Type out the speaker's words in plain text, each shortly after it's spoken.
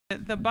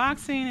the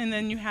boxing and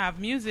then you have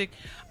music.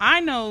 I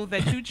know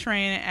that you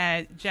train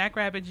at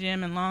Jackrabbit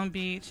Gym in Long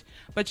Beach,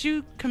 but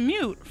you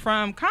commute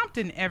from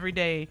Compton every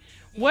day.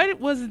 Yeah. What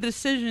was the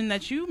decision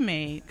that you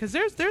made? Because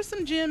there's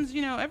some gyms,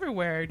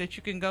 everywhere that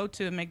you can go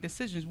to and make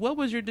decisions. What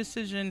was your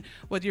decision,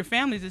 with your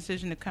family's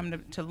decision to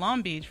come to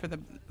Long Beach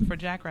for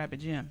Jackrabbit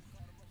Gym?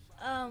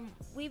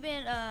 We've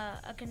been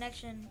a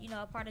connection,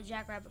 a part of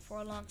Jackrabbit for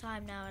a long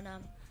time now, and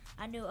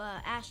I knew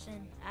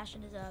Ashton.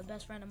 Ashton is a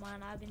best friend of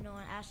mine. I've been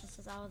knowing Ashton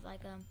since I was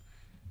like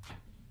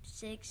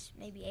 6,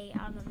 maybe 8.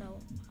 I don't know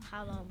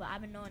how long, but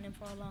I've been knowing him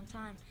for a long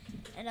time.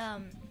 And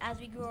as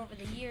we grew over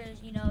the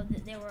years,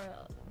 there were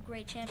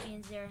great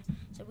champions there.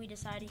 So we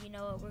decided,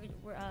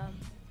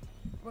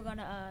 we're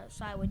gonna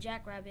side with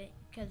Jackrabbit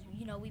because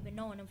we've been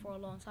knowing him for a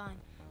long time.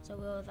 So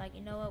we was like,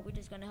 we're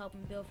just gonna help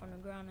him build from the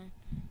ground, and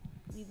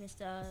we've been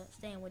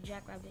staying with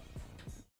Jackrabbit.